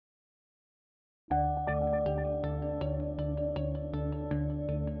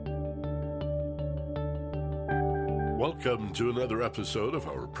Welcome to another episode of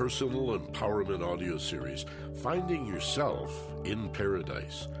our personal empowerment audio series, Finding Yourself in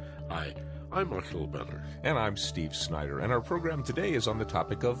Paradise. Hi, I'm Michael Benner. And I'm Steve Snyder, and our program today is on the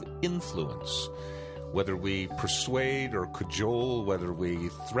topic of influence. Whether we persuade or cajole, whether we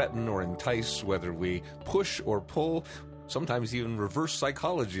threaten or entice, whether we push or pull, sometimes even reverse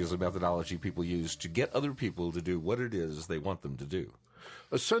psychology is a methodology people use to get other people to do what it is they want them to do.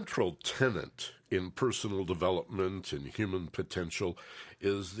 A central tenet in personal development and human potential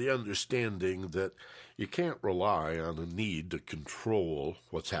is the understanding that you can't rely on a need to control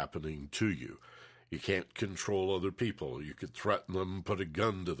what's happening to you. You can't control other people. You could threaten them, put a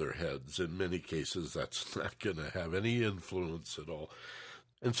gun to their heads. In many cases, that's not going to have any influence at all.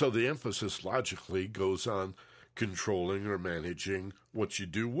 And so the emphasis logically goes on controlling or managing what you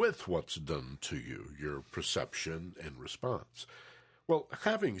do with what's done to you, your perception and response. Well,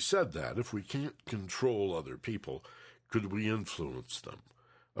 having said that, if we can't control other people, could we influence them?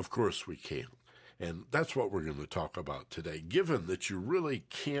 Of course we can. And that's what we're going to talk about today. Given that you really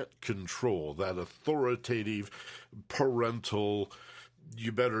can't control that authoritative, parental,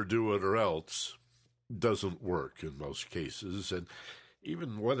 you better do it or else, doesn't work in most cases. And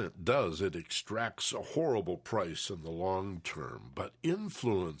even when it does, it extracts a horrible price in the long term. But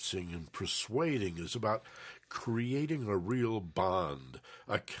influencing and persuading is about creating a real bond,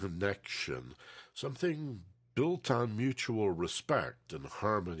 a connection, something built on mutual respect and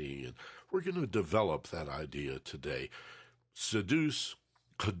harmony. And we're going to develop that idea today. Seduce,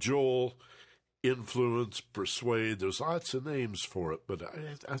 cajole, influence, persuade. There's lots of names for it, but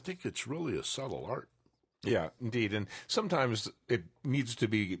I think it's really a subtle art. Yeah, indeed. And sometimes it needs to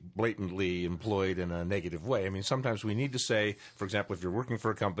be blatantly employed in a negative way. I mean, sometimes we need to say, for example, if you're working for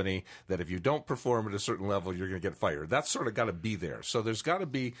a company, that if you don't perform at a certain level, you're going to get fired. That's sort of got to be there. So there's got to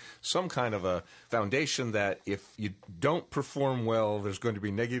be some kind of a foundation that if you don't perform well, there's going to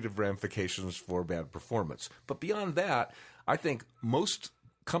be negative ramifications for bad performance. But beyond that, I think most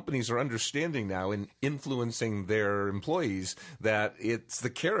companies are understanding now in influencing their employees that it's the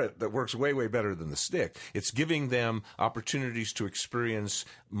carrot that works way, way better than the stick. It's giving them opportunities to experience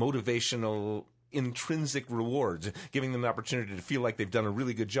motivational intrinsic rewards, giving them the opportunity to feel like they've done a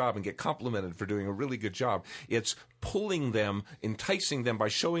really good job and get complimented for doing a really good job. It's pulling them, enticing them by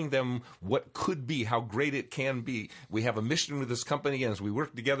showing them what could be, how great it can be. We have a mission with this company, and as we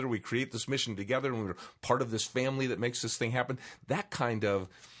work together, we create this mission together, and we're part of this family that makes this thing happen. That kind of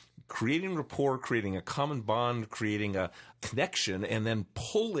creating rapport, creating a common bond, creating a connection, and then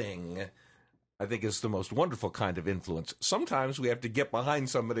pulling, I think, is the most wonderful kind of influence. Sometimes we have to get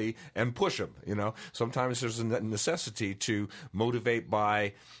behind somebody and push them, you know. Sometimes there's a necessity to motivate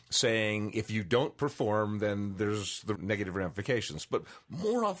by saying, if you don't perform, then there's the negative ramifications. But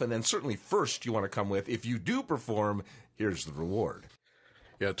more often, and certainly first, you want to come with, if you do perform, here's the reward.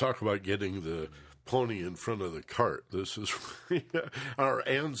 Yeah, talk about getting the pony in front of the cart. This is our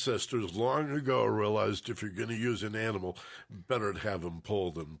ancestors long ago realized if you're going to use an animal, better to have them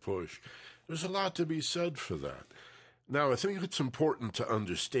pull than push. There's a lot to be said for that. Now, I think it's important to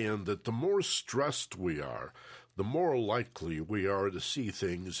understand that the more stressed we are, the more likely we are to see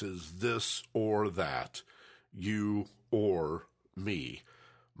things as this or that, you or me,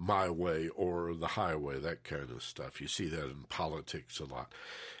 my way or the highway, that kind of stuff. You see that in politics a lot.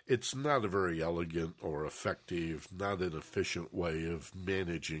 It's not a very elegant or effective, not an efficient way of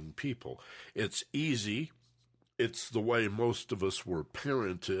managing people. It's easy. It's the way most of us were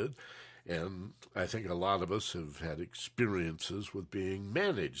parented. And I think a lot of us have had experiences with being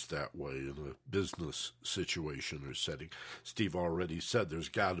managed that way in a business situation or setting. Steve already said there's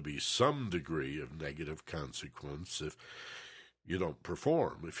got to be some degree of negative consequence if you don't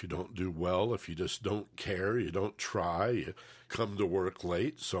perform, if you don't do well, if you just don't care, you don't try, you come to work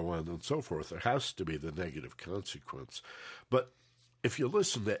late, so on and so forth. There has to be the negative consequence. But if you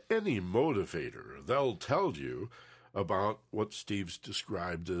listen to any motivator, they'll tell you about what Steve's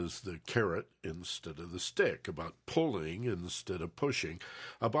described as the carrot instead of the stick, about pulling instead of pushing,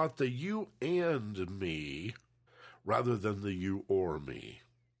 about the you and me rather than the you or me.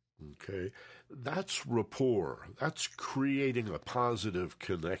 Okay? That's rapport. That's creating a positive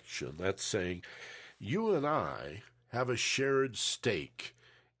connection. That's saying you and I have a shared stake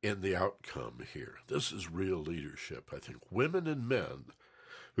in the outcome here. This is real leadership. I think women and men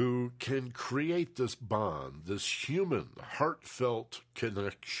who can create this bond, this human, heartfelt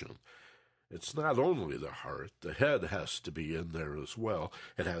connection. It's not only the heart. The head has to be in there as well.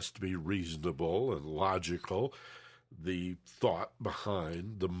 It has to be reasonable and logical. The thought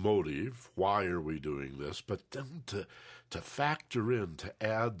behind the motive, why are we doing this? But then to factor in, to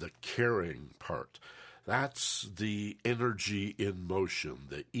add the caring part. That's the energy in motion,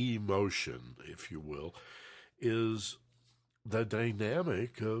 the emotion, if you will, is the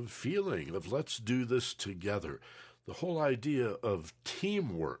dynamic of feeling, of let's do this together. The whole idea of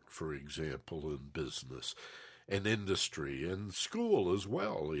teamwork, for example, in business and industry and school as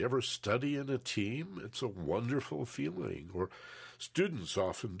well. You ever study in a team? It's a wonderful feeling. Or students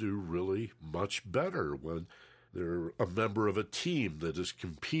often do really much better when they're a member of a team that is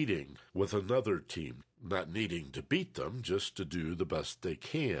competing with another team, not needing to beat them, just to do the best they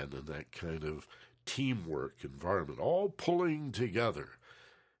can in that kind of teamwork environment, all pulling together.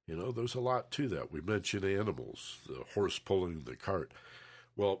 You know, there's a lot to that. We mentioned animals, the horse pulling the cart.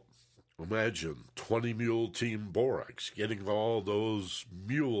 Well, imagine 20-mule team Borax getting all those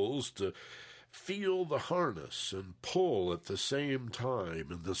mules to feel the harness and pull at the same time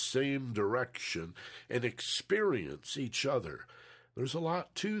in the same direction and experience each other. There's a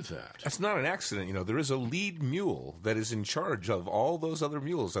lot to that. That's not an accident. You know, there is a lead mule that is in charge of all those other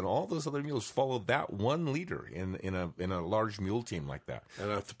mules, and all those other mules follow that one leader in a large mule team like that.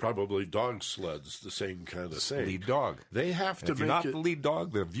 And probably dog sleds, the same kind of thing. Lead dog. They have to if you're not the lead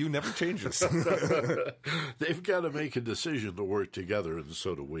dog, the view never changes. They've got to make a decision to work together, and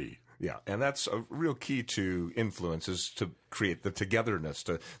so do we. Yeah, and that's a real key to influence, is to create the togetherness.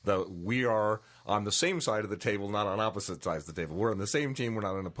 We are on the same side of the table, not on opposite sides of the table. We're on the same team, we're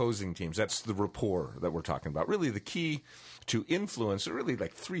not on opposing teams. That's the rapport that we're talking about. Really, the key to influence are really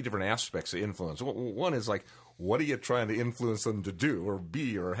like three different aspects of influence. One is like, what are you trying to influence them to do or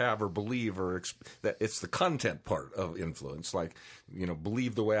be or have or believe, or that it's the content part of influence, like, you know,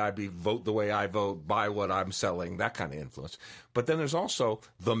 believe the way I be, vote the way I vote, buy what I'm selling, that kind of influence. But then there's also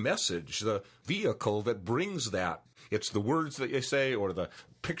the message, the vehicle that brings that. It's the words that you say or the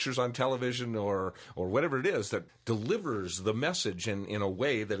pictures on television or whatever it is that delivers the message in a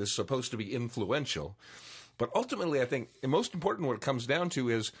way that is supposed to be influential. But ultimately, I think the most important, what it comes down to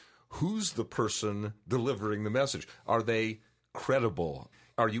is, who's the person delivering the message? Are they credible?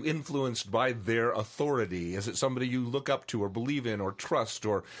 Are you influenced by their authority? Is it somebody you look up to or believe in or trust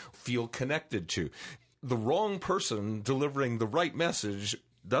or feel connected to? The wrong person delivering the right message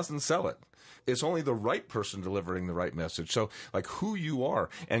doesn't sell it. It's only the right person delivering the right message. So, like, who you are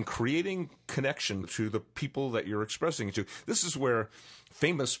and creating connection to the people that you're expressing it to. This is where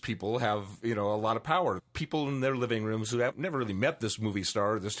famous people have, you know, a lot of power. People in their living rooms who have never really met this movie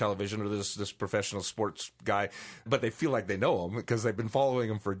star, or this television, or this professional sports guy, but they feel like they know him because they've been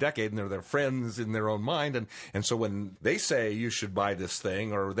following him for a decade, and they're their friends in their own mind. And so when they say you should buy this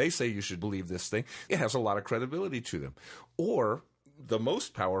thing, or they say you should believe this thing, it has a lot of credibility to them. Or the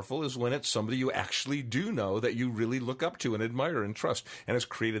most powerful is when it's somebody you actually do know, that you really look up to and admire and trust, and has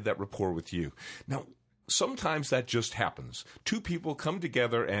created that rapport with you. Now, sometimes that just happens. Two people come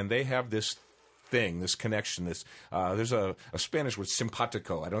together and they have this thing, this connection, there's a Spanish word,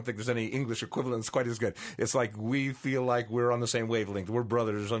 simpatico. I don't think there's any English equivalent that's quite as good. It's like we feel like we're on the same wavelength. We're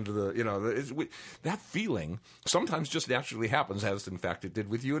brothers under the, you know, that feeling sometimes just naturally happens, as in fact it did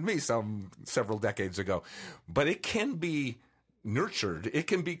with you and me several decades ago. But it can be nurtured. It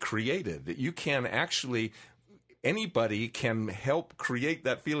can be created. You can actually, anybody can help create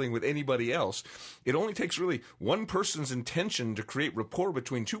that feeling with anybody else. It only takes really one person's intention to create rapport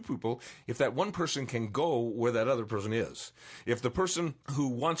between two people, if that one person can go where that other person is. If the person who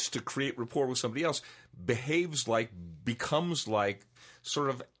wants to create rapport with somebody else behaves like, becomes like, sort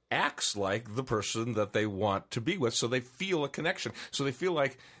of acts like the person that they want to be with, so they feel a connection. So they feel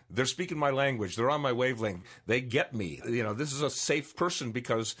like they're speaking my language, they're on my wavelength, they get me. You know, this is a safe person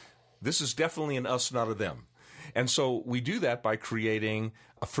because this is definitely an us, not a them. And so we do that by creating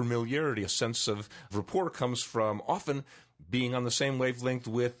a familiarity, a sense of rapport comes from often being on the same wavelength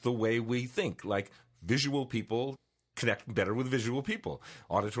with the way we think. Like visual people connect better with visual people,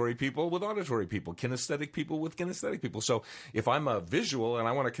 auditory people with auditory people, kinesthetic people with kinesthetic people. So if I'm a visual and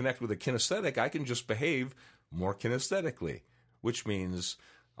I want to connect with a kinesthetic, I can just behave more kinesthetically, which means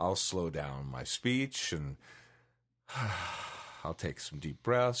I'll slow down my speech and I'll take some deep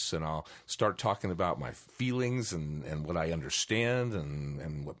breaths and I'll start talking about my feelings and what I understand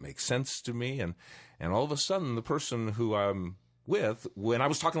and what makes sense to me. And all of a sudden, the person who I'm with, when I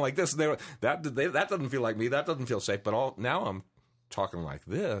was talking like this, that doesn't feel like me, that doesn't feel safe, but now I'm talking like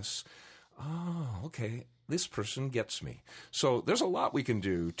this. Oh, okay, this person gets me. So there's a lot we can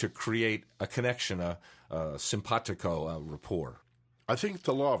do to create a connection, a simpatico, a rapport. I think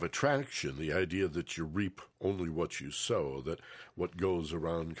the law of attraction, the idea that you reap only what you sow, that what goes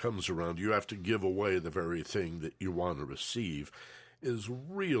around comes around, you have to give away the very thing that you want to receive, is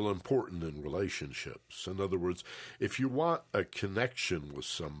real important in relationships. In other words, if you want a connection with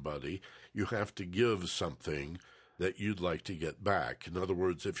somebody, you have to give something that you'd like to get back. In other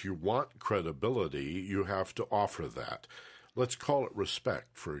words, if you want credibility, you have to offer that. Let's call it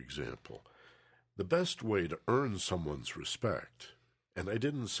respect, for example. The best way to earn someone's respect, and I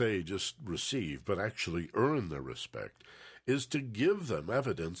didn't say just receive, but actually earn their respect, is to give them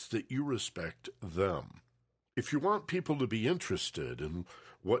evidence that you respect them. If you want people to be interested in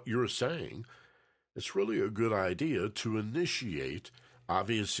what you're saying, it's really a good idea to initiate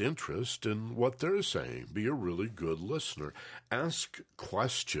obvious interest in what they're saying. Be a really good listener. Ask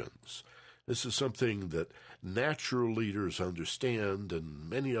questions. This is something that natural leaders understand and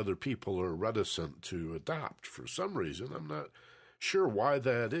many other people are reticent to adopt. For some reason, I'm not sure why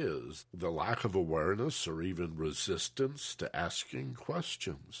that is. The lack of awareness or even resistance to asking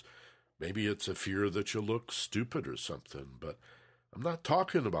questions. Maybe it's a fear that you look stupid or something, but I'm not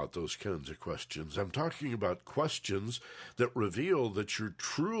talking about those kinds of questions. I'm talking about questions that reveal that you're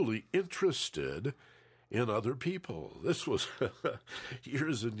truly interested in other people. This was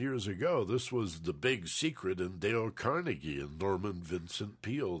years and years ago. This was the big secret in Dale Carnegie and Norman Vincent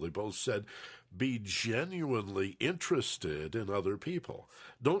Peale. They both said, be genuinely interested in other people.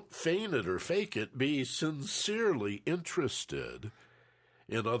 Don't feign it or fake it. Be sincerely interested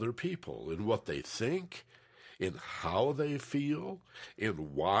in other people, in what they think, in how they feel,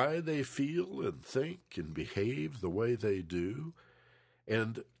 in why they feel and think and behave the way they do.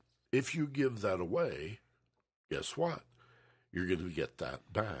 And if you give that away, guess what? You're going to get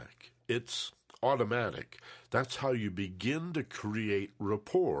that back. It's automatic. That's how you begin to create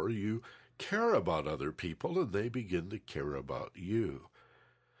rapport. You care about other people, and they begin to care about you.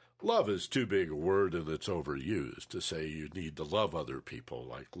 Love is too big a word, and it's overused to say you need to love other people,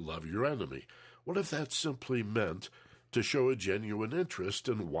 like love your enemy. What if that simply meant to show a genuine interest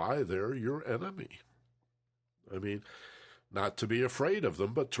in why they're your enemy? I mean, not to be afraid of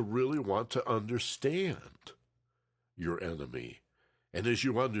them, but to really want to understand your enemy. And as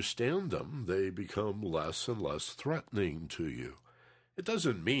you understand them, they become less and less threatening to you. It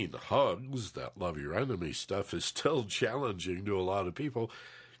doesn't mean hugs. That love your enemy stuff is still challenging to a lot of people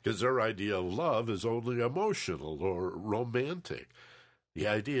because their idea of love is only emotional or romantic. The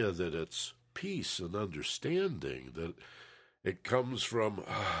idea that it's peace and understanding, that it comes from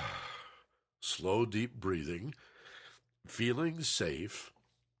slow, deep breathing, feeling safe,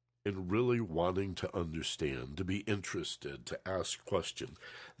 and really wanting to understand, to be interested, to ask questions.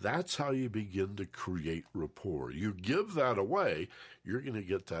 That's how you begin to create rapport. You give that away, you're going to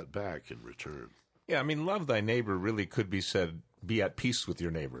get that back in return. Yeah, I mean, love thy neighbor really could be said, be at peace with your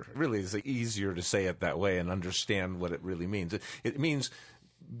neighbor. It really is easier to say it that way and understand what it really means. It means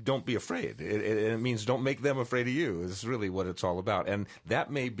don't be afraid. It means don't make them afraid of you is really what it's all about. And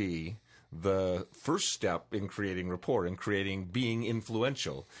that may be the first step in creating rapport, in creating being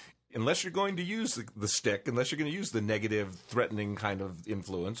influential. Unless you're going to use the stick, unless you're going to use the negative, threatening kind of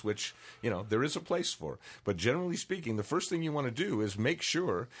influence, which, there is a place for. But generally speaking, the first thing you want to do is make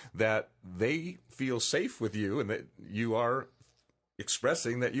sure that they feel safe with you and that you are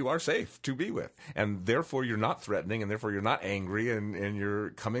expressing that you are safe to be with. And therefore, you're not threatening, and therefore, you're not angry, and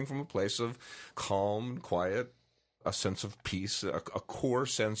you're coming from a place of calm, quiet, a sense of peace, a core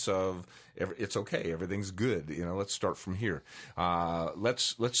sense of it's okay, everything's good. Let's start from here.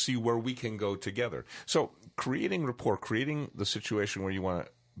 Let's see where we can go together. So creating rapport, creating the situation where you want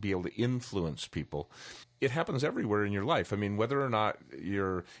to be able to influence people. It happens everywhere in your life. I mean, whether or not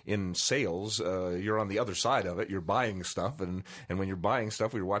you're in sales, you're on the other side of it. You're buying stuff, and when you're buying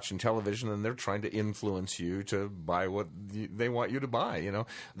stuff, you're watching television, and they're trying to influence you to buy what they want you to buy.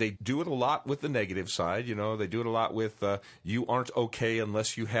 They do it a lot with the negative side. They do it a lot with you aren't okay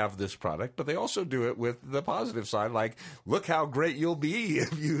unless you have this product. But they also do it with the positive side, like look how great you'll be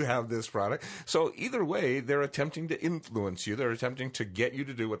if you have this product. So either way, they're attempting to influence you. They're attempting to get you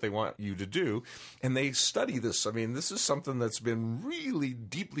to do what they want you to do, and they study this. I mean, this is something that's been really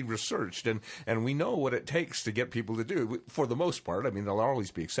deeply researched, and we know what it takes to get people to do, for the most part. I mean, there'll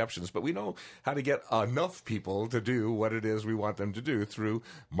always be exceptions, but we know how to get enough people to do what it is we want them to do through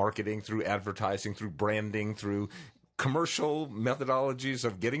marketing, through advertising, through branding, through commercial methodologies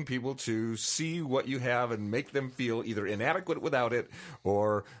of getting people to see what you have and make them feel either inadequate without it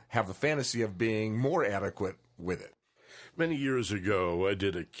or have the fantasy of being more adequate with it. Many years ago, I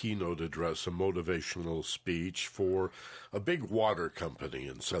did a keynote address, a motivational speech for a big water company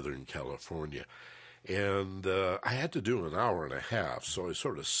in Southern California. And I had to do an hour and a half, so I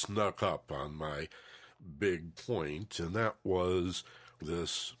sort of snuck up on my big point, and that was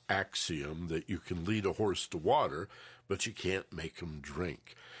this axiom that you can lead a horse to water, but you can't make them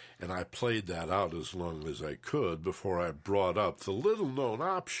drink. And I played that out as long as I could before I brought up the little-known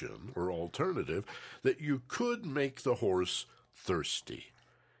option or alternative that you could make the horse thirsty.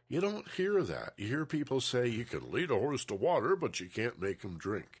 You don't hear that. You hear people say you can lead a horse to water, but you can't make him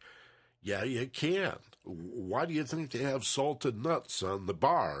drink. Yeah, you can. Why do you think they have salted nuts on the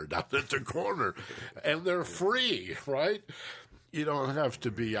bar down at the corner? And they're free, right? You don't have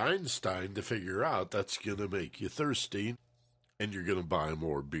to be Einstein to figure out that's going to make you thirsty, and you're going to buy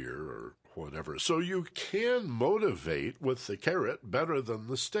more beer or whatever. So you can motivate with the carrot better than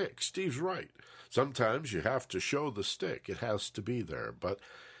the stick. Steve's right. Sometimes you have to show the stick. It has to be there. But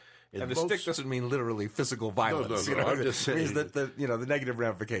and the stick doesn't mean literally physical violence. No, I'm just saying. It means that the negative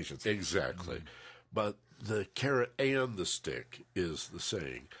ramifications. Exactly. But the carrot and the stick is the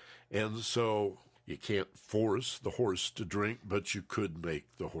saying. And so you can't force the horse to drink, but you could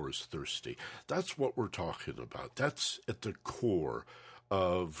make the horse thirsty. That's what we're talking about. That's at the core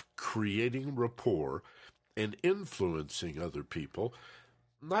of creating rapport and influencing other people.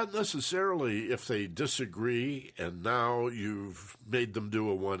 Not necessarily if they disagree and now you've made them do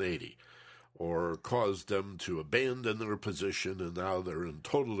a 180 or caused them to abandon their position and now they're in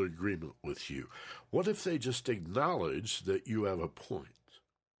total agreement with you. What if they just acknowledge that you have a point?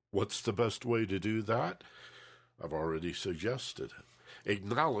 What's the best way to do that? I've already suggested it.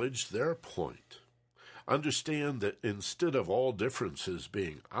 Acknowledge their point. Understand that instead of all differences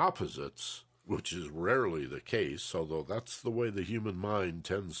being opposites, which is rarely the case, although that's the way the human mind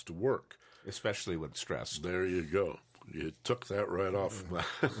tends to work. Especially when stressed. There you go. You took that right off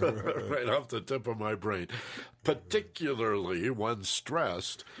right off the tip of my brain. Particularly when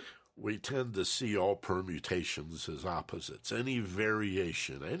stressed, we tend to see all permutations as opposites. Any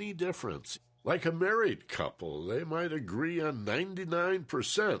variation, any difference. Like a married couple, they might agree on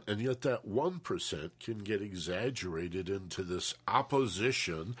 99%, and yet that 1% can get exaggerated into this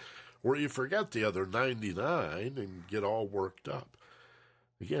opposition where you forget the other 99 and get all worked up.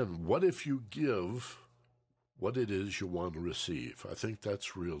 Again, what if you give what it is you want to receive? I think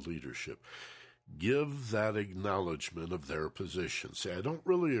that's real leadership. Give that acknowledgement of their position. Say, I don't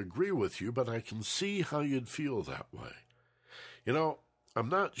really agree with you, but I can see how you'd feel that way. You know, I'm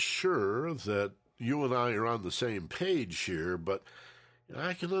not sure that you and I are on the same page here, but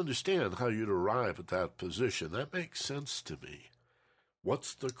I can understand how you'd arrive at that position. That makes sense to me.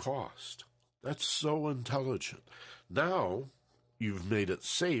 What's the cost? That's so intelligent. Now you've made it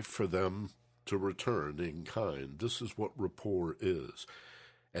safe for them to return in kind. This is what rapport is.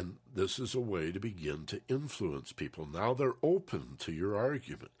 And this is a way to begin to influence people. Now they're open to your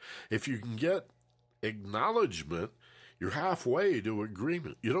argument. If you can get acknowledgement, you're halfway to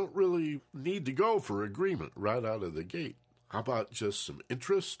agreement. You don't really need to go for agreement right out of the gate. How about just some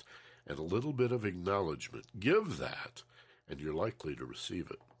interest and a little bit of acknowledgement? Give that, and you're likely to receive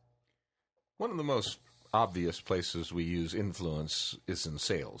it. One of the most obvious places we use influence is in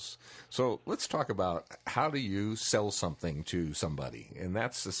sales. So let's talk about how do you sell something to somebody? And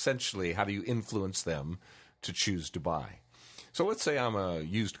that's essentially how do you influence them to choose to buy? So let's say I'm a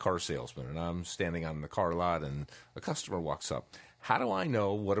used car salesman and I'm standing on the car lot and a customer walks up. How do I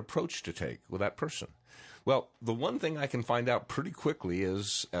know what approach to take with that person? Well, the one thing I can find out pretty quickly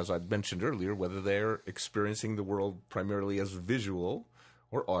is, as I mentioned earlier, whether they're experiencing the world primarily as visual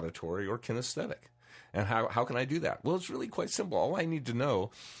or auditory or kinesthetic. And how can I do that? Well, it's really quite simple. All I need to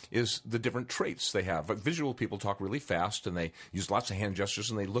know is the different traits they have. Like visual people talk really fast, and they use lots of hand gestures,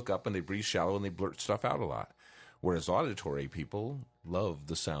 and they look up, and they breathe shallow, and they blurt stuff out a lot. Whereas auditory people love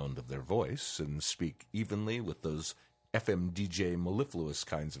the sound of their voice and speak evenly with those FM DJ mellifluous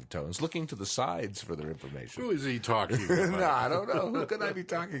kinds of tones, looking to the sides for their information. Who is he talking about? No, I don't know. Who could I be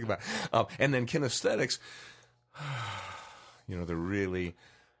talking about? And then kinesthetics, they're really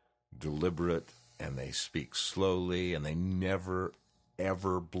deliberate, and they speak slowly, and they never,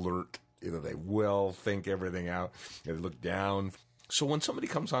 ever blurt. They well think everything out. They look down. So when somebody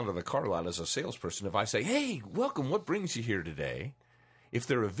comes onto the car lot as a salesperson, if I say, hey, welcome, what brings you here today? If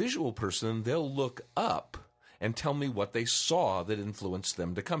they're a visual person, they'll look up and tell me what they saw that influenced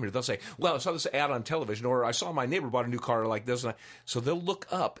them to come here. They'll say, well, I saw this ad on television, or I saw my neighbor bought a new car like this. So they'll look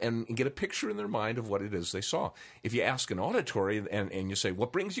up and get a picture in their mind of what it is they saw. If you ask an auditory and you say,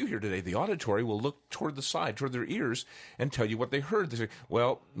 what brings you here today? The auditory will look toward the side, toward their ears, and tell you what they heard. They say,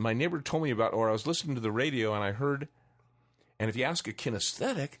 well, my neighbor told me about, or I was listening to the radio and I heard. And if you ask a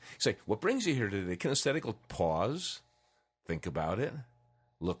kinesthetic, say, what brings you here today? Kinesthetic will pause, think about it,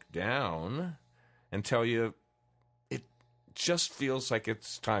 look down, and tell you, just feels like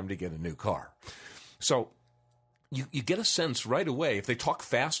it's time to get a new car. So you get a sense right away. If they talk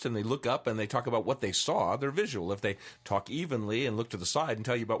fast and they look up and they talk about what they saw, they're visual. If they talk evenly and look to the side and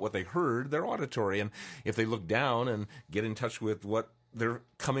tell you about what they heard, they're auditory. And if they look down and get in touch with what they're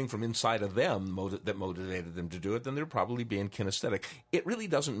coming from inside of them that motivated them to do it, then they're probably being kinesthetic. It really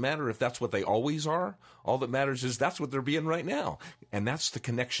doesn't matter if that's what they always are. All that matters is that's what they're being right now. And that's the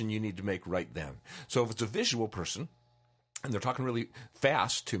connection you need to make right then. So if it's a visual person and they're talking really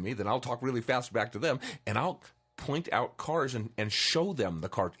fast to me, then I'll talk really fast back to them, and I'll point out cars and show them the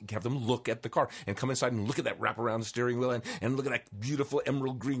car, have them look at the car and come inside and look at that wraparound steering wheel and look at that beautiful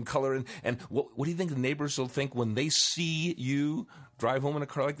emerald green color. And what do you think the neighbors will think when they see you drive home in a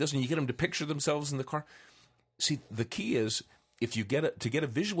car like this and you get them to picture themselves in the car? See, the key is if you to get a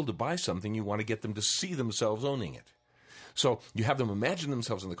visual to buy something, you want to get them to see themselves owning it. So you have them imagine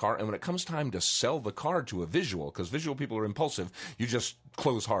themselves in the car, and when it comes time to sell the car to a visual, because visual people are impulsive, you just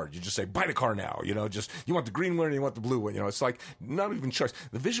close hard. You just say, buy the car now. You want the green one or you want the blue one. It's like not even choice.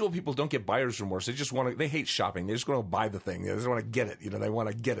 The visual people don't get buyer's remorse. They hate shopping. They just want to buy the thing. They just want to get it. They want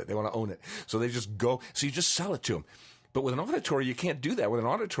to get it. They want to own it. So they just go. So you just sell it to them. But with an auditory, you can't do that. When an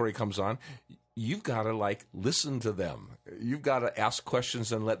auditory comes on, you've got to listen to them. You've got to ask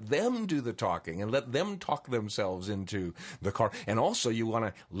questions and let them do the talking and let them talk themselves into the car. And also you want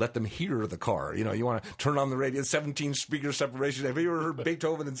to let them hear the car. You want to turn on the radio, 17 speaker separation. Have you ever heard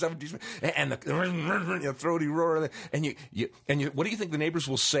Beethoven in 17 and the throaty roar? And what do you think the neighbors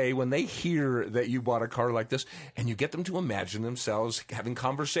will say when they hear that you bought a car like this? And you get them to imagine themselves having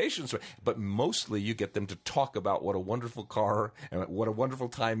conversations. But mostly you get them to talk about what a wonderful car and what a wonderful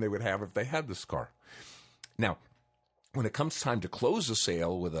time they would have if they had this car. Now, when it comes time to close a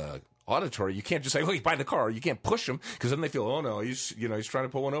sale with a auditory, you can't just say, "Oh, buy the car." You can't push them because then they feel, "Oh no, he's trying to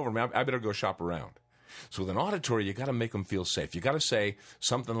pull one over me. I better go shop around." So with an auditory, you got to make them feel safe. You got to say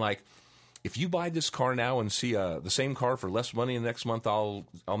something like, if you buy this car now and see the same car for less money next month, I'll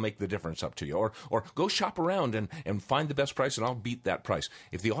make the difference up to you. Or go shop around and find the best price and I'll beat that price.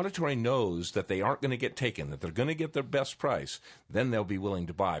 If the auditory knows that they aren't going to get taken, that they're going to get their best price, then they'll be willing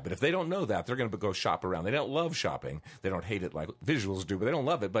to buy. But if they don't know that, they're going to go shop around. They don't love shopping. They don't hate it like visuals do, but they don't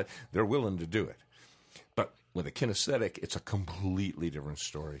love it, but they're willing to do it. But with a kinesthetic, it's a completely different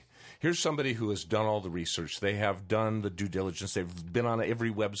story. Here's somebody who has done all the research. They have done the due diligence. They've been on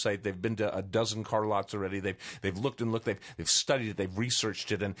every website. They've been to a dozen car lots already. They've looked and looked. They've studied it. They've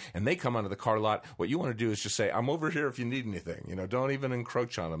researched it. And they come onto the car lot. What you want to do is just say, I'm over here if you need anything. Don't even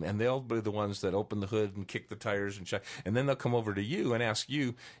encroach on them. And they'll be the ones that open the hood and kick the tires and check. And then they'll come over to you and ask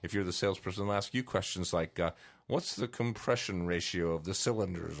you, if you're the salesperson, they'll ask you questions like, what's the compression ratio of the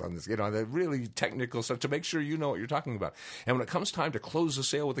cylinders on this? The really technical stuff to make sure you know what you're talking about. And when it comes time to close the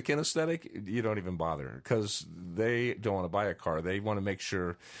sale with a kinesthetic, you don't even bother because they don't want to buy a car. They want to make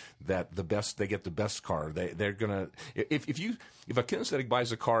sure that they get the best car. They're gonna if a kinesthetic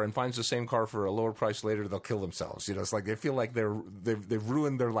buys a car and finds the same car for a lower price later, they'll kill themselves. It's like they feel like they've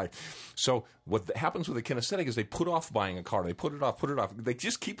ruined their life. So what happens with a kinesthetic is they put off buying a car. They put it off. They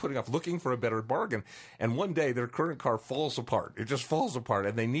just keep putting off looking for a better bargain. And one day their current car falls apart. It just falls apart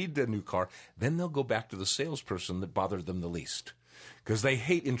and they need a new car. Then they'll go back to the salesperson that bothered them the least. Because they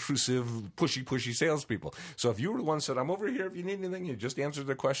hate intrusive, pushy salespeople. So if you were the one who said, I'm over here if you need anything, you just answered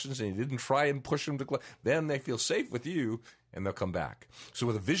their questions and you didn't try and push them to then they feel safe with you and they'll come back. So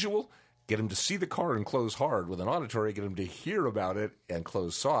with a visual, get them to see the car and close hard. With an auditory, get them to hear about it and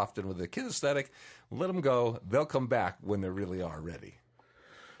close soft. And with a kinesthetic, let them go. They'll come back when they really are ready.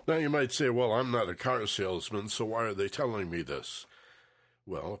 Now you might say, well, I'm not a car salesman, so why are they telling me this?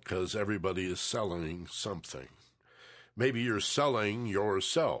 Well, because everybody is selling something. Maybe you're selling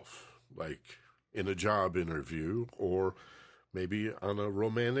yourself, like in a job interview, or maybe on a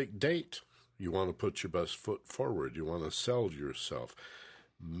romantic date. You want to put your best foot forward. You want to sell yourself.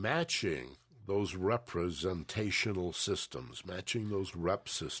 Matching those representational systems, matching those rep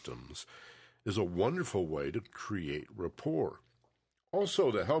systems, is a wonderful way to create rapport.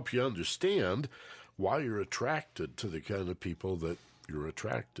 Also, to help you understand why you're attracted to the kind of people that you're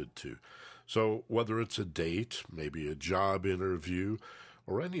attracted to. So whether it's a date, maybe a job interview,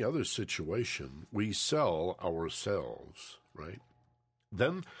 or any other situation, we sell ourselves, right?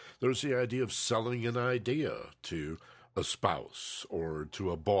 Then there's the idea of selling an idea to a spouse or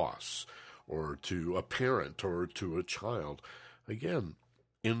to a boss or to a parent or to a child. Again,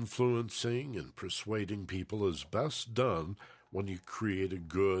 influencing and persuading people is best done when you create a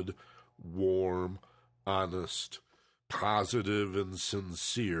good, warm, honest, positive and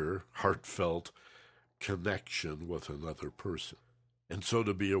sincere, heartfelt connection with another person. And so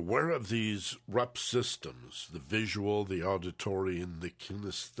to be aware of these rep systems, the visual, the auditory, and the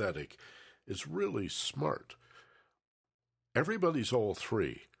kinesthetic, is really smart. Everybody's all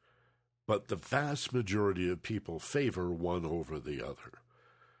three, but the vast majority of people favor one over the other.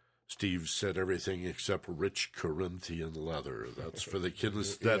 Steve said everything except rich Corinthian leather. That's for the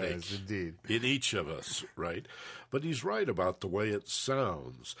kinesthetic Yes, indeed. in each of us, right? But he's right about the way it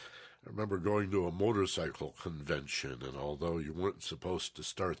sounds. I remember going to a motorcycle convention, and although you weren't supposed to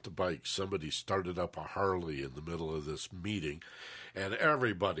start the bike, somebody started up a Harley in the middle of this meeting, and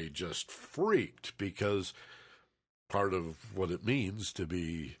everybody just freaked because part of what it means to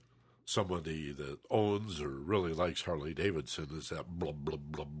be somebody that owns or really likes Harley-Davidson is that blah, blah,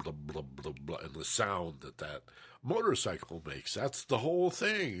 blah, blah, blah, blah, blah, and the sound that motorcycle makes. That's the whole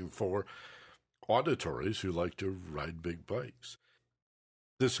thing for auditories who like to ride big bikes.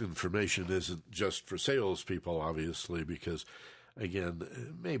 This information isn't just for salespeople, obviously, because,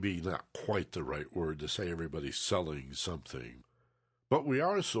 again, maybe not quite the right word to say everybody's selling something. But we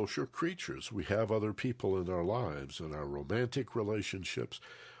are social creatures. We have other people in our lives, in our romantic relationships.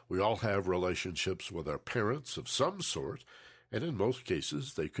 We all have relationships with our parents of some sort, and in most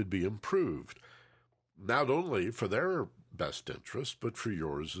cases they could be improved, not only for their best interest, but for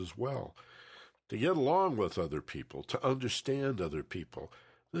yours as well. To get along with other people, to understand other people,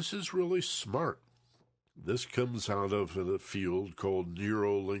 this is really smart. This comes out of a field called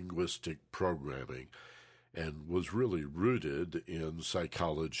neuro-linguistic programming and was really rooted in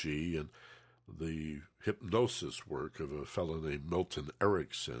psychology and the hypnosis work of a fellow named Milton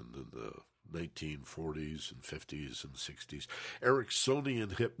Erickson in the 1940s and 50s and 60s.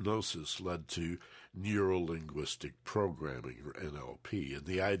 Ericksonian hypnosis led to neuro-linguistic programming, or NLP, and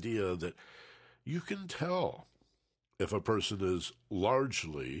the idea that you can tell if a person is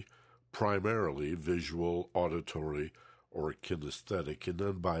largely, primarily visual, auditory, or kinesthetic, and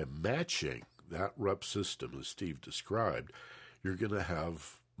then by matching that rep system, as Steve described, you're going to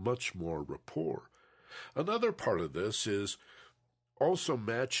have much more rapport. Another part of this is also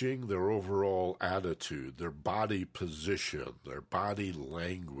matching their overall attitude, their body position, their body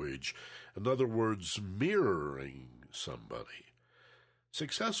language. In other words, mirroring somebody.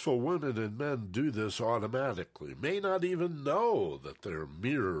 Successful women and men do this automatically, may not even know that they're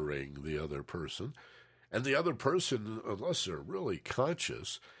mirroring the other person, and the other person, unless they're really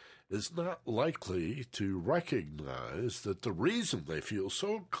conscious, is not likely to recognize that the reason they feel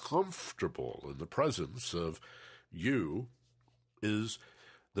so comfortable in the presence of you is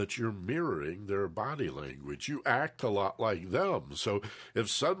that you're mirroring their body language. You act a lot like them. So if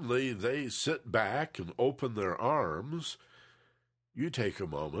suddenly they sit back and open their arms, you take a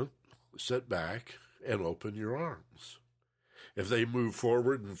moment, sit back, and open your arms. If they move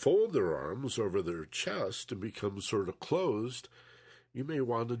forward and fold their arms over their chest and become sort of closed, you may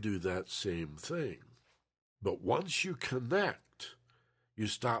want to do that same thing. But once you connect, you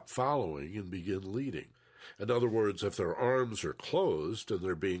stop following and begin leading. In other words, if their arms are closed and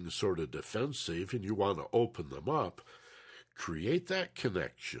they're being sort of defensive and you want to open them up, create that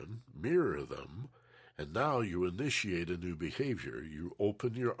connection, mirror them, and now you initiate a new behavior. You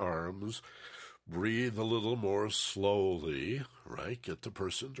open your arms, breathe a little more slowly, right? Get the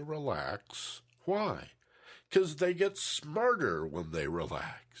person to relax. Why? Because they get smarter when they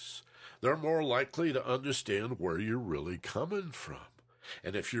relax. They're more likely to understand where you're really coming from.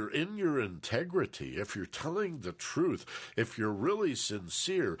 And if you're in your integrity, if you're telling the truth, if you're really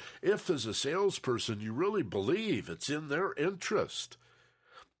sincere, if as a salesperson you really believe it's in their interest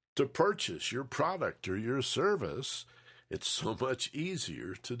to purchase your product or your service, it's so much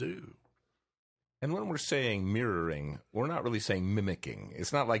easier to do. And when we're saying mirroring, we're not really saying mimicking.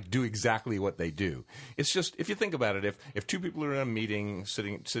 It's not like do exactly what they do. It's just, if you think about it, if two people are in a meeting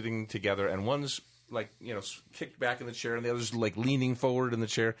sitting together and one's like, kicked back in the chair and the other's like leaning forward in the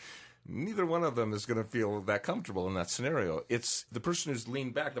chair, neither one of them is going to feel that comfortable in that scenario. It's the person who's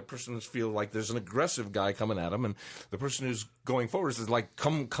leaned back, the person who's feel like there's an aggressive guy coming at them, and the person who's going forward is like,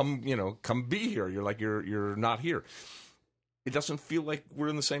 come be here. You're like, you're not here. It doesn't feel like we're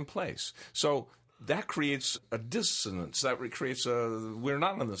in the same place. So that creates a dissonance. That creates we're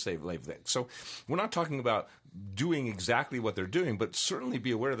not on the same wavelength. So we're not talking about doing exactly what they're doing, but certainly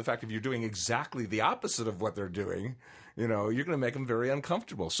be aware of the fact if you're doing exactly the opposite of what they're doing, you're going to make them very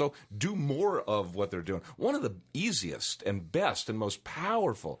uncomfortable. So do more of what they're doing. One of the easiest and best and most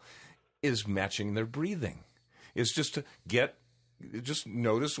powerful is matching their breathing. Is just to just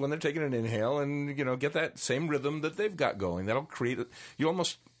notice when they're taking an inhale and, get that same rhythm that they've got going. That'll create you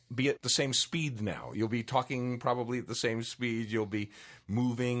almost be at the same speed now. You'll be talking probably at the same speed. You'll be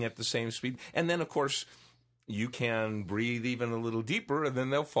moving at the same speed. And then, of course, you can breathe even a little deeper, and then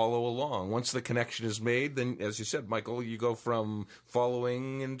they'll follow along. Once the connection is made, then, as you said, Michael, you go from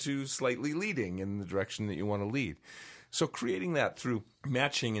following into slightly leading in the direction that you want to lead. So creating that through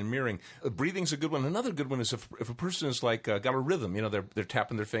matching and mirroring. Breathing's a good one. Another good one is if a person is like got a rhythm, they're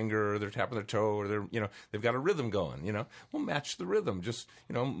tapping their finger or they're tapping their toe or they've got a rhythm going, well, match the rhythm. Just,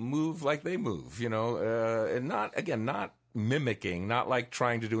 move like they move, and not mimicking, not like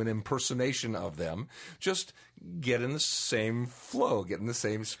trying to do an impersonation of them. Just get in the same flow, get in the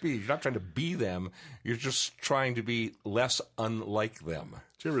same speed. You're not trying to be them. You're just trying to be less unlike them.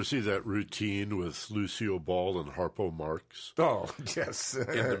 Did you ever see that routine with Lucille Ball and Harpo Marx? Oh, yes.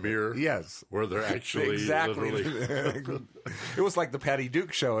 In the mirror? Yes. Where they're actually literally... It was like the Patty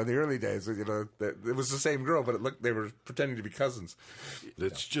Duke show in the early days. It was the same girl, but they were pretending to be cousins.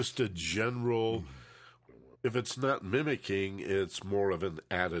 It's just a general... If it's not mimicking, it's more of an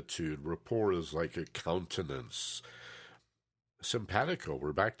attitude. Rapport is like a countenance. Simpatico,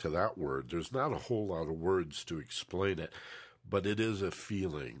 we're back to that word. There's not a whole lot of words to explain it, but it is a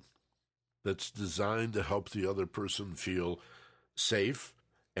feeling that's designed to help the other person feel safe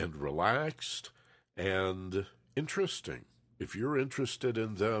and relaxed and interesting. If you're interested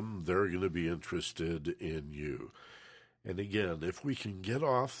in them, they're going to be interested in you. And again, if we can get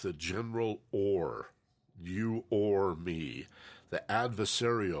off the general or, you or me, the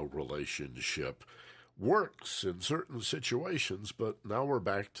adversarial relationship works in certain situations, but now we're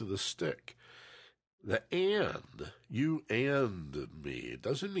back to the stick. The and, you and me,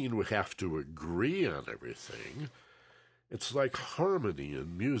 doesn't mean we have to agree on everything. It's like harmony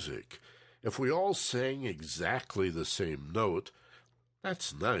in music. If we all sang exactly the same note,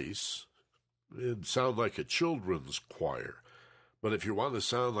 that's nice. It'd sound like a children's choir. But if you want to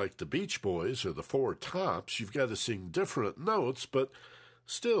sound like the Beach Boys or the Four Tops, you've got to sing different notes, but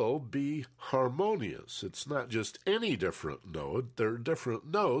still be harmonious. It's not just any different note. There are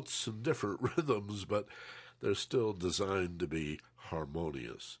different notes and different rhythms, but they're still designed to be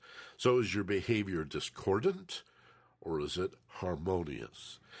harmonious. So is your behavior discordant, or is it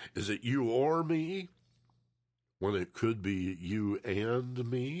harmonious? Is it you or me, when it could be you and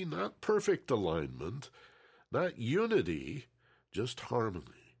me? Not perfect alignment, not unity, just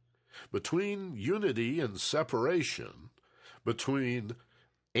harmony. Between unity and separation, between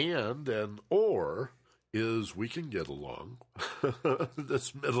and or, is we can get along.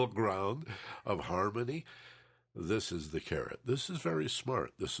 This middle ground of harmony, this is the carrot. This is very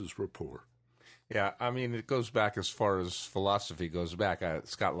smart. This is rapport. Yeah, I mean, it goes back as far as philosophy goes back.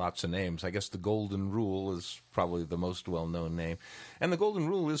 It's got lots of names. I guess the Golden Rule is probably the most well-known name. And the Golden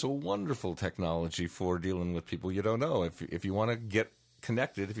Rule is a wonderful technology for dealing with people you don't know. If you want to get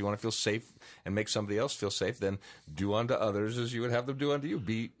connected, if you want to feel safe and make somebody else feel safe, then do unto others as you would have them do unto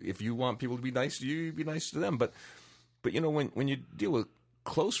you. If you want people to be nice to you, you be nice to them. But when you deal with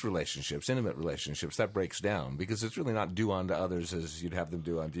close relationships, intimate relationships, that breaks down because it's really not do unto others as you'd have them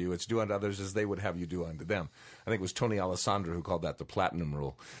do unto you. It's do unto others as they would have you do unto them. I think it was Tony Alessandro who called that the platinum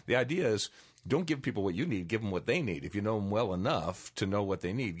rule. The idea is don't give people what you need, give them what they need. If you know them well enough to know what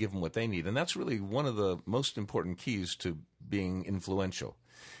they need, give them what they need. And that's really one of the most important keys to being influential.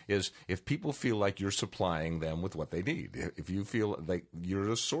 Is if people feel like you're supplying them with what they need, if you feel like you're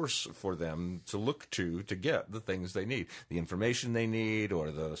a source for them to look to get the things they need, the information they need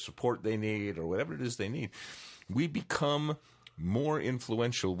or the support they need or whatever it is they need, we become more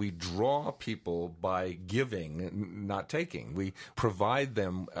influential. We draw people by giving, not taking. We provide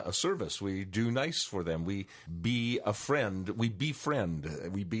them a service. We do nice for them. We be a friend. We befriend.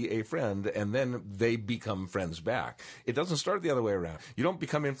 We be a friend, and then they become friends back. It doesn't start the other way around. You don't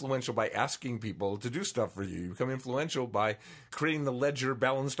become influential by asking people to do stuff for you. You become influential by creating the ledger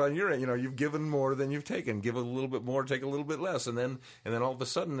balanced on your end. You've given more than you've taken. Give a little bit more, take a little bit less, and then all of a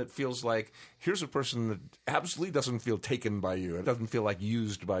sudden it feels like here's a person that absolutely doesn't feel taken by you. It doesn't feel like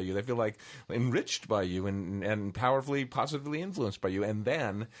used by you. They feel like enriched by you and powerfully, positively influenced by you. And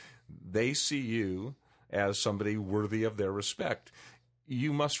then they see you as somebody worthy of their respect.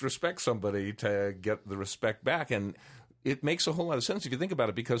 You must respect somebody to get the respect back. And it makes a whole lot of sense if you think about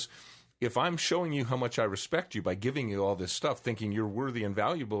it, because if I'm showing you how much I respect you by giving you all this stuff, thinking you're worthy and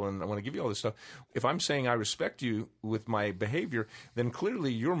valuable and I want to give you all this stuff, if I'm saying I respect you with my behavior, then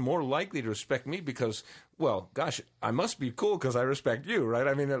clearly you're more likely to respect me because, well, gosh, I must be cool because I respect you, right?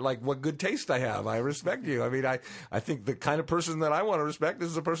 I mean, like what good taste I have. I respect you. I mean, I think the kind of person that I want to respect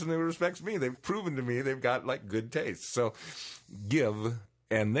is the person who respects me. They've proven to me they've got like good taste. So give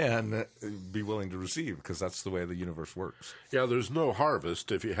and then be willing to receive, because that's the way the universe works. Yeah, there's no harvest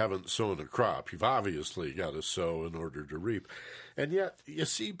if you haven't sown a crop. You've obviously got to sow in order to reap. And yet, you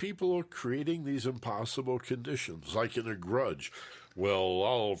see people are creating these impossible conditions, like in a grudge. Well,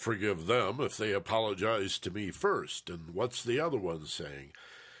 I'll forgive them if they apologize to me first. And what's the other one saying?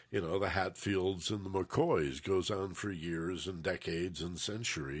 The Hatfields and the McCoys goes on for years and decades and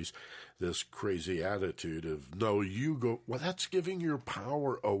centuries. This crazy attitude of, no, you go, well, that's giving your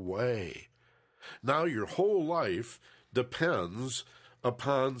power away. Now your whole life depends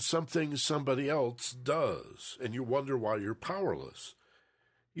upon something somebody else does, and you wonder why you're powerless.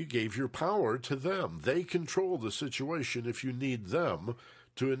 You gave your power to them. They control the situation if you need them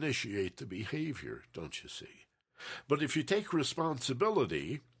to initiate the behavior, don't you see? But if you take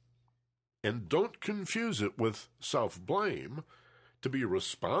responsibility and don't confuse it with self-blame, to be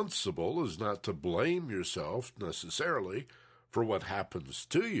responsible is not to blame yourself necessarily for what happens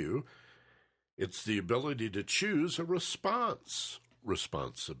to you. It's the ability to choose a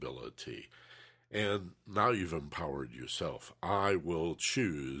responsibility. And now you've empowered yourself. I will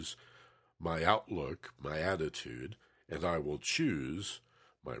choose my outlook, my attitude, and I will choose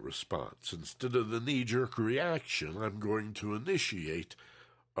my response. Instead of the knee-jerk reaction, I'm going to initiate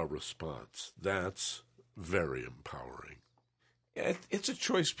a response. That's very empowering. It's a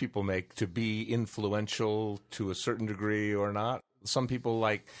choice people make to be influential to a certain degree or not. Some people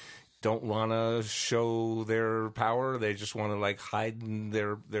don't want to show their power. They just want to hide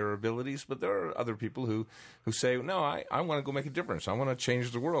their abilities. But there are other people who say, no, I want to go make a difference. I want to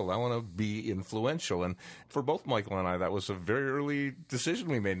change the world. I want to be influential. And for both Michael and I, that was a very early decision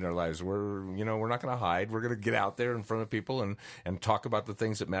we made in our lives. We're not going to hide. We're going to get out there in front of people and talk about the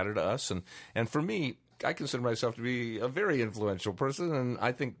things that matter to us. And for me, I consider myself to be a very influential person. And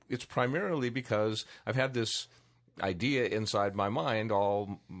I think it's primarily because I've had this idea inside my mind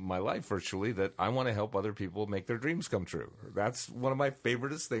all my life virtually that I want to help other people make their dreams come true. That's one of my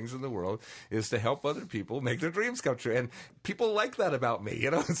favoriteest things in the world, is to help other people make their dreams come true. And people like that about me.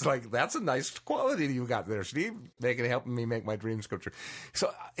 It's that's a nice quality you got there, Steve, helping me make my dreams come true.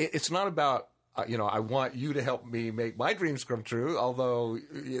 So it's not about I want you to help me make my dreams come true, although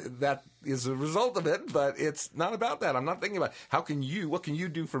that is a result of it, but it's not about that. I'm not thinking about what can you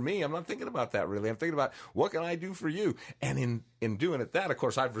do for me? I'm not thinking about that really. I'm thinking about what can I do for you? And in doing it that, of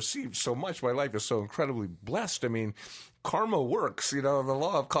course, I've received so much. My life is so incredibly blessed. I mean, karma works. The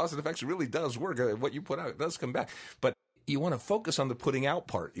law of cause and effects really does work. What you put out, it does come back. But you want to focus on the putting out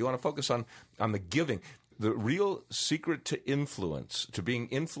part. You want to focus on the giving. The real secret to influence, to being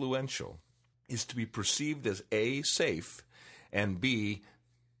influential, is to be perceived as A, safe, and B,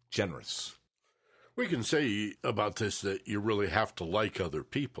 generous. We can say about this that you really have to like other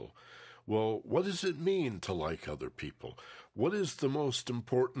people. Well, what does it mean to like other people? What is the most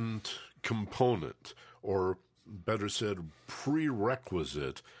important component, or better said,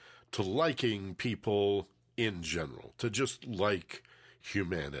 prerequisite to liking people in general, to just like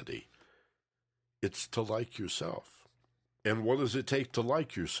humanity? It's to like yourself. And what does it take to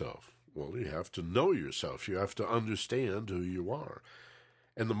like yourself? Well, you have to know yourself. You have to understand who you are.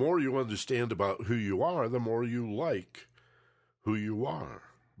 And the more you understand about who you are, the more you like who you are.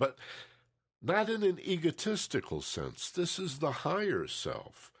 But not in an egotistical sense. This is the higher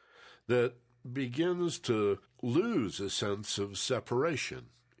self that begins to lose a sense of separation.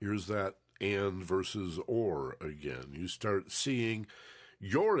 Here's that and versus or again. You start seeing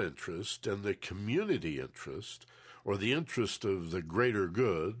your interest and the community interest, or the interest of the greater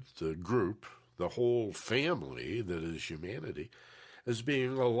good, the group, the whole family that is humanity, as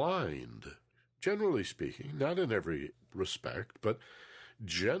being aligned, generally speaking, not in every respect, but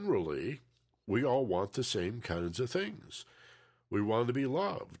generally, we all want the same kinds of things. We want to be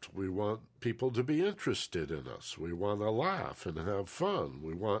loved. We want people to be interested in us. We want to laugh and have fun.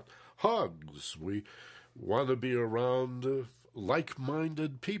 We want hugs. We want to be around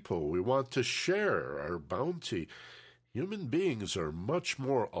like-minded people. We want to share our bounty. Human beings are much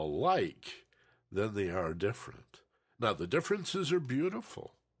more alike than they are different. Now, the differences are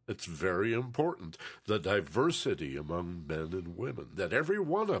beautiful. It's very important, the diversity among men and women, that every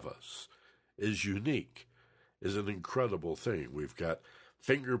one of us is unique, is an incredible thing. We've got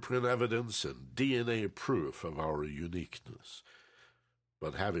fingerprint evidence and DNA proof of our uniqueness.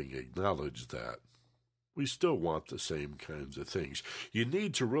 But having acknowledged that, we still want the same kinds of things. You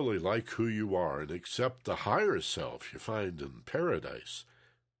need to really like who you are and accept the higher self you find in paradise.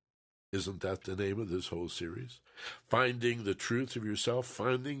 Isn't that the name of this whole series? Finding the truth of yourself,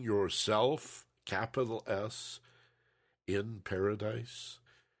 finding yourself, capital S, in paradise.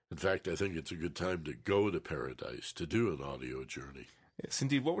 In fact, I think it's a good time to go to paradise, to do an audio journey. Yes,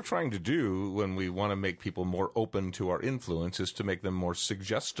 indeed. What we're trying to do when we want to make people more open to our influence is to make them more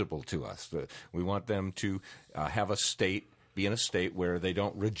suggestible to us. We want them to have a state be in a state where they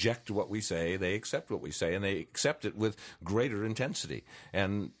don't reject what we say, they accept what we say, and they accept it with greater intensity.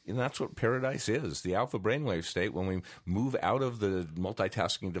 And that's what paradise is, the alpha brainwave state, when we move out of the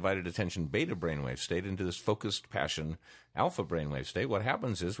multitasking, divided attention beta brainwave state into this focused passion alpha brainwave state. What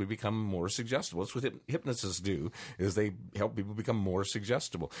happens is we become more suggestible. That's what hypnotists do, is they help people become more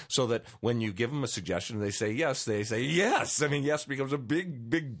suggestible, so that when you give them a suggestion, they say yes. I mean, yes becomes a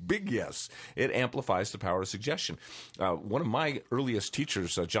big yes. It amplifies the power of suggestion. One of my earliest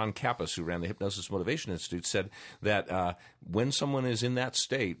teachers, John Kappas, who ran the Hypnosis Motivation Institute, said that when someone is in that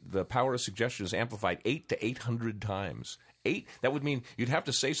state, the power of suggestion is amplified 800 to 800 times. 8, that would mean you'd have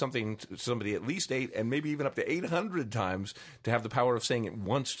to say something to somebody at least 8 and maybe even up to 800 times to have the power of saying it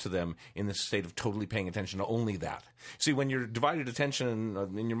once to them in the state of totally paying attention to only that. See, when you're divided attention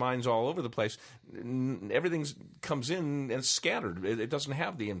and your mind's all over the place, everything comes in and it's scattered. It doesn't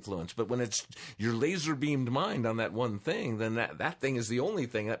have the influence. But when it's your laser-beamed mind on that one thing, then that thing is the only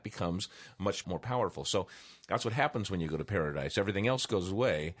thing that becomes much more powerful. So that's what happens when you go to paradise. Everything else goes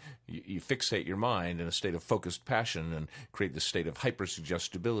away. You fixate your mind in a state of focused passion and create this state of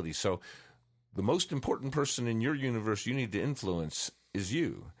hypersuggestibility. So the most important person in your universe you need to influence is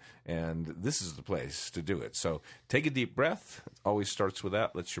you. And this is the place to do it. So take a deep breath. It always starts with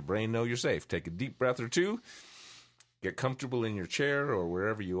that. Lets your brain know you're safe. Take a deep breath or two. Get comfortable in your chair or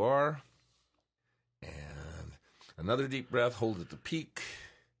wherever you are. And another deep breath. Hold at the peak.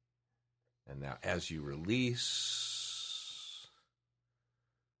 And now as you release,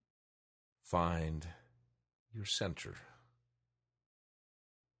 find your center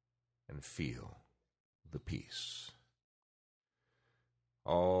and feel the peace.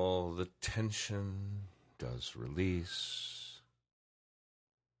 All the tension does release.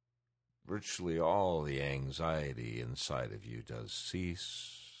 Virtually all the anxiety inside of you does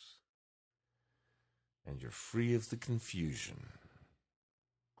cease. And you're free of the confusion,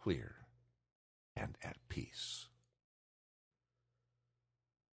 clear and at peace.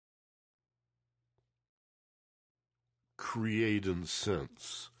 Create and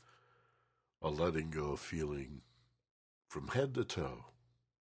sense a letting go feeling from head to toe.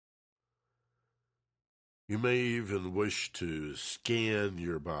 You may even wish to scan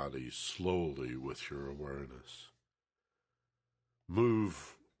your body slowly with your awareness.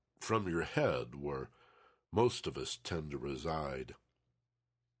 Move from your head, where most of us tend to reside,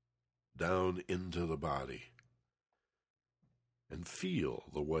 down into the body, and feel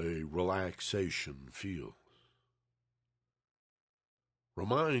the way relaxation feels.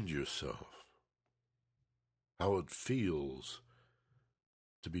 Remind yourself how it feels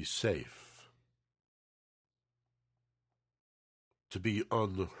to be safe, to be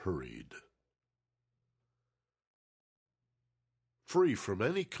unhurried, free from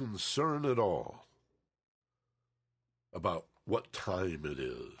any concern at all about what time it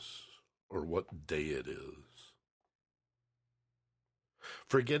is or what day it is.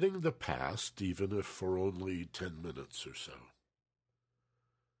 Forgetting the past, even if for only 10 minutes or so.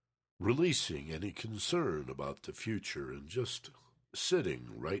 Releasing any concern about the future and just sitting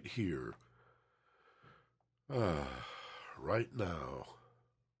right here, right now,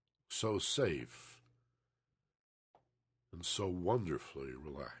 so safe and so wonderfully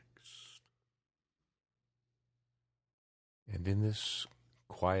relaxed. And in this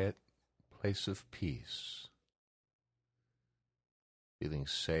quiet place of peace, feeling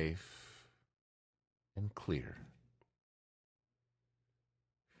safe and clear,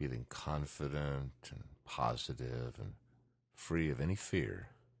 feeling confident and positive and free of any fear,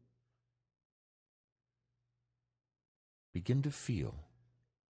 begin to feel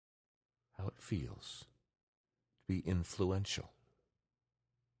how it feels to be influential.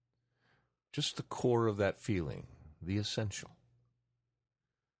 Just the core of that feeling, the essential.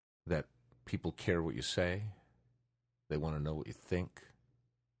 That people care what you say. They want to know what you think.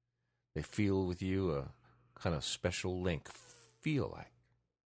 They feel with you a kind of special link. Feel like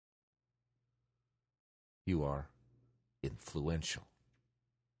you are influential.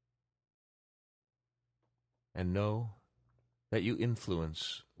 And know that you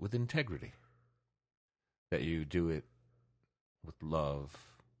influence with integrity, that you do it with love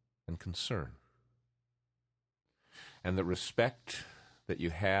and concern, and the respect that you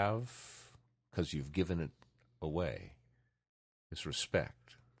have because you've given it away is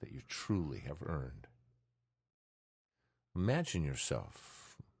respect that you truly have earned. Imagine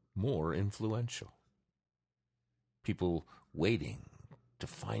yourself more influential, people waiting to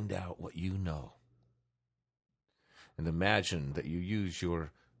find out what you know. And imagine that you use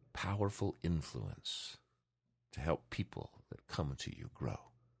your powerful influence to help people that come to you grow.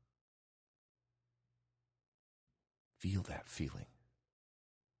 Feel that feeling.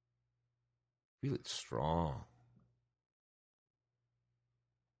 Feel it strong.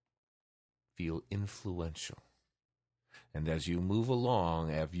 Feel influential. And as you move along,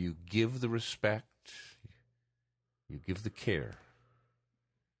 as you give the respect, you give the care,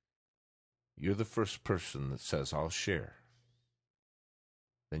 you're the first person that says, I'll share.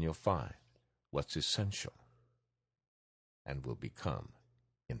 Then you'll find what's essential and will become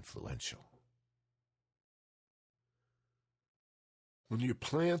influential. When you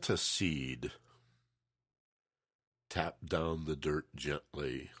plant a seed, tap down the dirt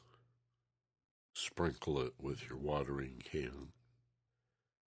gently, sprinkle it with your watering can.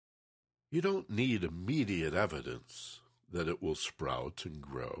 You don't need immediate evidence that it will sprout and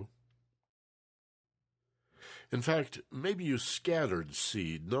grow. In fact, maybe you scattered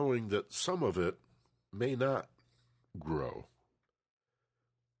seed knowing that some of it may not grow.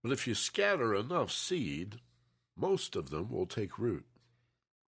 But if you scatter enough seed, most of them will take root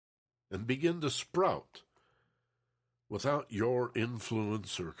and begin to sprout without your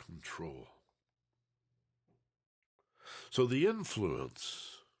influence or control. So the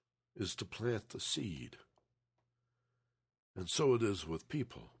influence is to plant the seed. And so it is with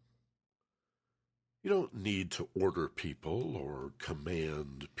people. You don't need to order people or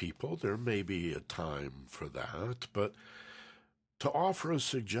command people. There may be a time for that, but to offer a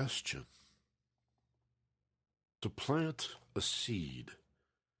suggestion, to plant a seed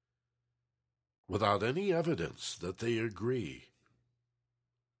without any evidence that they agree,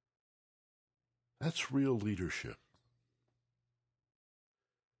 that's real leadership.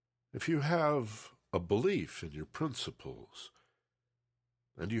 If you have a belief in your principles,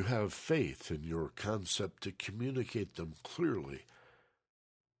 and you have faith in your concept to communicate them clearly,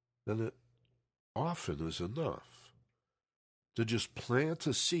 then it often is enough to just plant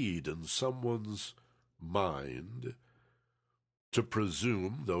a seed in someone's mind to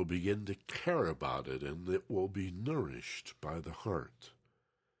presume they'll begin to care about it and it will be nourished by the heart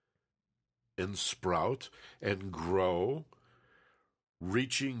and sprout and grow,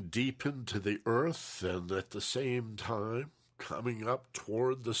 reaching deep into the earth and at the same time coming up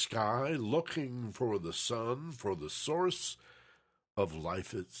toward the sky, looking for the sun, for the source of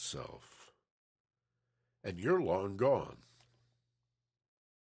life itself. And you're long gone,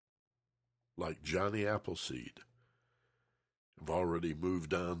 like Johnny Appleseed. You've already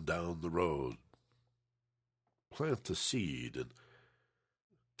moved on down the road. Plant the seed and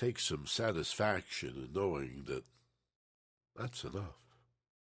take some satisfaction in knowing that that's enough.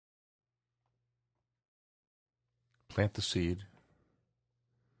 Plant the seed.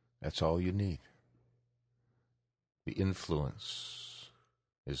 That's all you need. The influence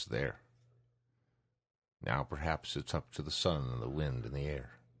is there. Now perhaps it's up to the sun and the wind and the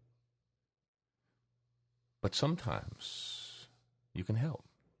air. But sometimes you can help.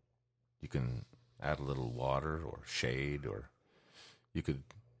 You can add a little water or shade, or you could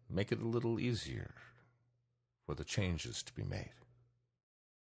make it a little easier for the changes to be made.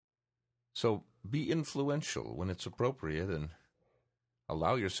 So be influential when it's appropriate, and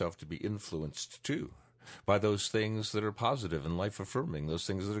allow yourself to be influenced too by those things that are positive and life-affirming, those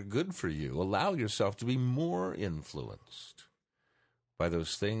things that are good for you. Allow yourself to be more influenced by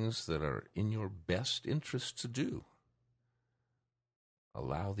those things that are in your best interest to do.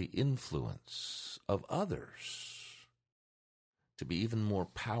 Allow the influence of others to be even more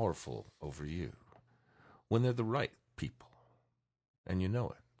powerful over you when they're the right people, and you know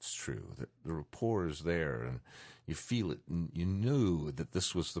it. It's true that the rapport is there and you feel it, and you knew that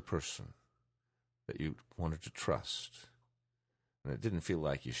this was the person that you wanted to trust. And it didn't feel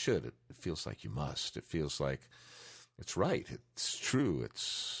like you should. It feels like you must. It feels like it's right. It's true.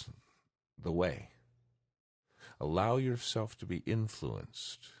 It's the way. Allow yourself to be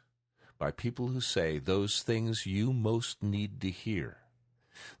influenced by people who say those things you most need to hear,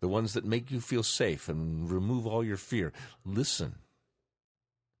 the ones that make you feel safe and remove all your fear. Listen.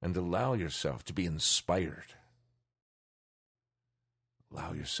 And allow yourself to be inspired.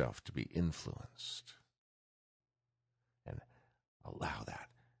 Allow yourself to be influenced. And allow that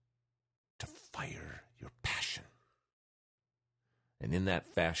to fire your passion. And in that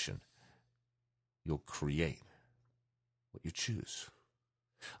fashion, you'll create what you choose.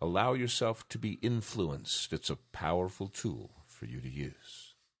 Allow yourself to be influenced. It's a powerful tool for you to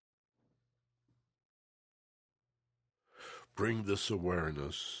use. Bring this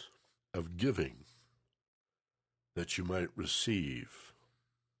awareness of giving that you might receive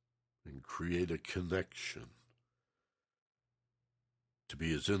and create a connection to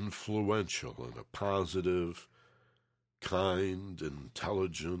be as influential in a positive, kind,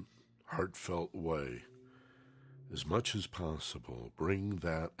 intelligent, heartfelt way as much as possible, bring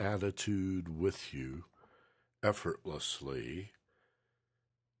that attitude with you effortlessly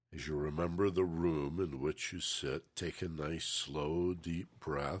as you remember the room in which you sit. Take a nice, slow, deep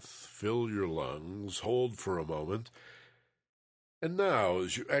breath. Fill your lungs. Hold for a moment. And now,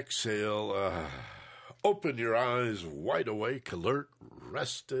 as you exhale, open your eyes wide awake, alert,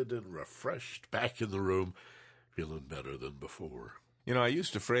 rested, and refreshed, back in the room, feeling better than before. You know, I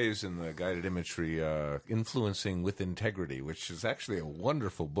used a phrase in the guided imagery, influencing with integrity, which is actually a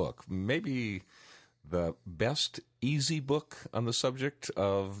wonderful book. Maybe the best easy book on the subject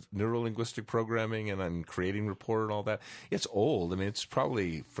of neuro-linguistic programming and on creating rapport and all that. It's old. I mean, it's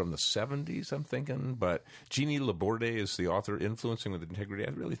probably from the 70s, I'm thinking. But Jeannie Laborde is the author, Influencing with Integrity.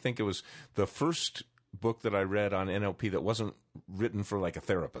 I really think it was the first book that I read on NLP that wasn't written for like a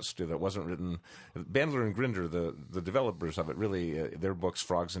therapist, that wasn't written. Bandler and Grinder, the developers of it, really, their books,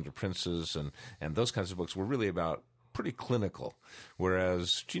 Frogs into Princes and those kinds of books, were really about pretty clinical,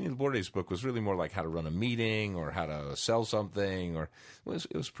 whereas Jeannie Laborde's book was really more like how to run a meeting or how to sell something, or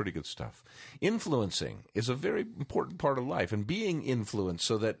it was pretty good stuff. Influencing is a very important part of life, and being influenced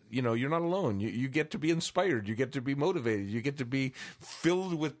so that, you know, you're not alone. You get to be inspired, you get to be motivated, you get to be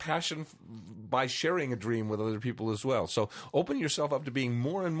filled with passion by sharing a dream with other people as well. So open yourself up to being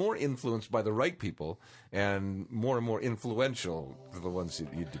more and more influenced by the right people and more influential to the ones you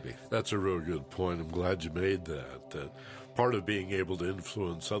need to be. That's a real good point. I'm glad you made that. Part of being able to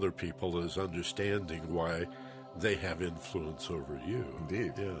influence other people is understanding why they have influence over you.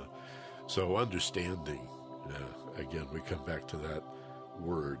 Indeed. Yeah. So understanding, again, we come back to that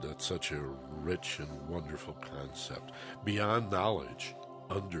word. That's such a rich and wonderful concept. Beyond knowledge,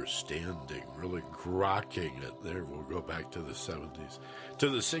 understanding, really grokking it. There, we'll go back to the 70s. To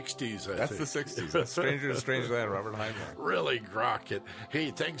the 60s, I think. That's the 60s. That's Stranger to Strangeland, Robert Heinlein. Really grok it.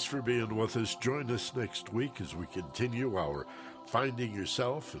 Hey, thanks for being with us. Join us next week as we continue our Finding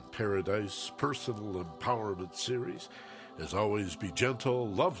Yourself in Paradise Personal Empowerment Series. As always, be gentle,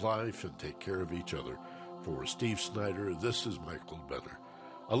 love life, and take care of each other. For Steve Snyder, this is Michael Benner.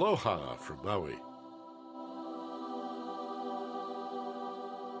 Aloha from Maui.